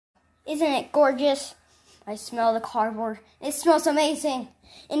Isn't it gorgeous? I smell the cardboard. It smells amazing.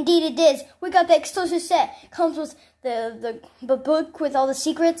 Indeed it is. We got the exclusive set. Comes with the book with all the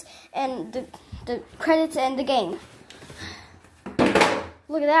secrets and the credits and the game.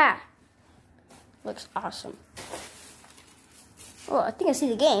 Look at that. Looks awesome. Oh, I think I see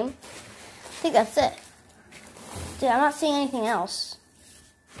the game. I think that's it. Dude, I'm not seeing anything else.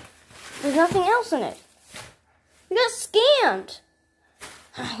 There's nothing else in it. We got scammed.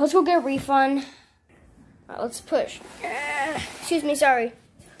 Let's go get a refund. All right, let's push. Excuse me, sorry.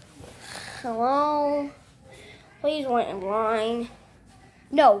 Hello? Please wait in line.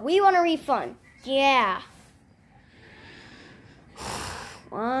 No, we want a refund. Yeah.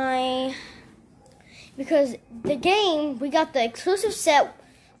 Why? Because the game, we got the exclusive set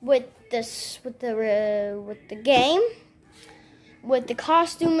with the game, with the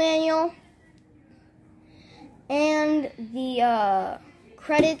costume manual, and the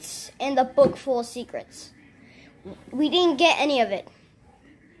credits and the book full of secrets. We didn't get any of it.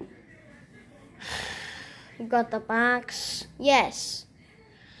 You got the box. Yes.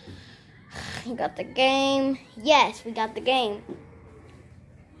 You got the game. Yes, we got the game.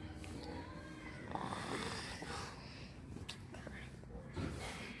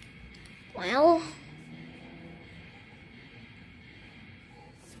 Well,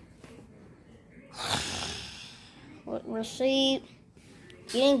 what receipt?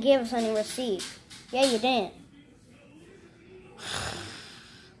 You didn't give us any receipt. Yeah, you didn't.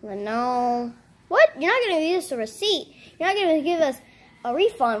 No. What? You're not going to give us a receipt. You're not going to give us a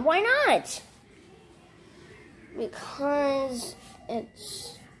refund. Why not? Because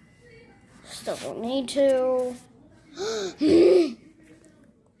it's still don't need to.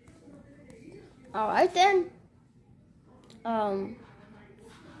 Alright then.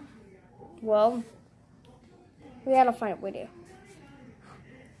 Well, we gotta find a video.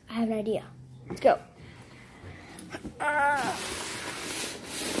 I have an idea. Let's go.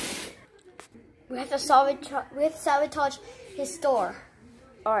 We have to sabotage his store.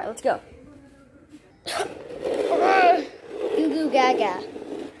 Alright, let's go. Goo goo gaga.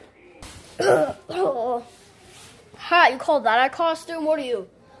 Ha, you call that a costume? What are you?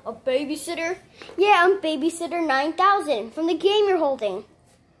 A babysitter? Yeah, I'm babysitter 9000 from the game you're holding.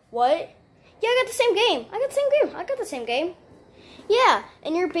 What? Yeah, I got the same game. I got the same game. Yeah,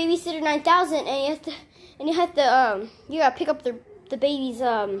 and you're babysitter 9000, and you gotta pick up the baby's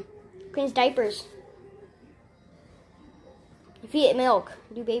clean his diapers. You feed it milk.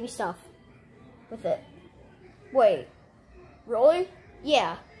 Do baby stuff with it. Wait, really?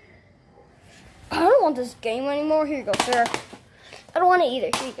 Yeah. I don't want this game anymore. Here you go, sir. I don't want it either.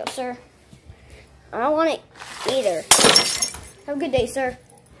 Here you go, sir. I don't want it either. Have a good day, sir.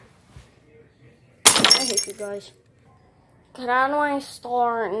 I hate you guys. Get out of my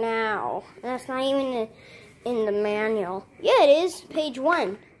store now. That's not even in the manual. Yeah, it is. Page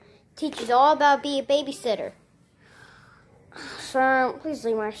 1. Teaches all about being a babysitter. Sir, please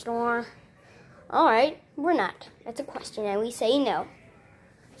leave my store. Alright, we're not. That's a question, and we say no.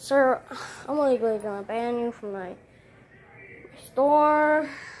 Sir, I'm legally gonna ban you from my store.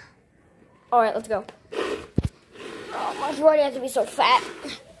 Alright, let's go. Oh, monkey, why do you have to be so fat?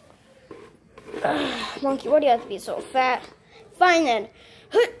 Monkey, why do you have to be so fat? Fine then.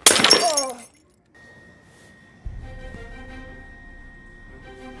 Oh.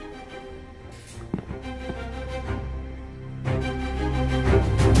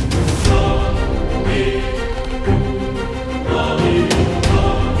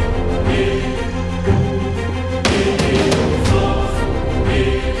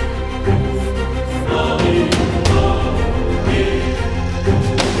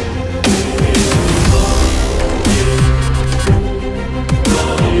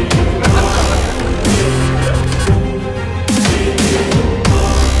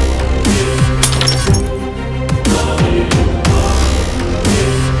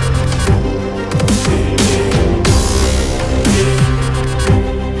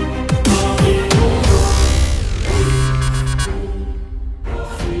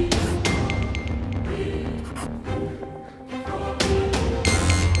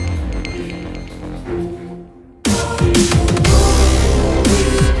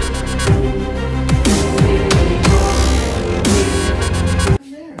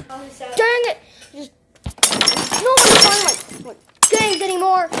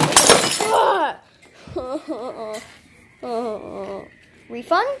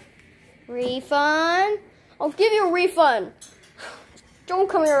 Refund? Refund? I'll give you a refund. Don't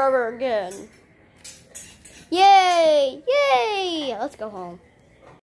come here ever again. Yay! Yay! Let's go home.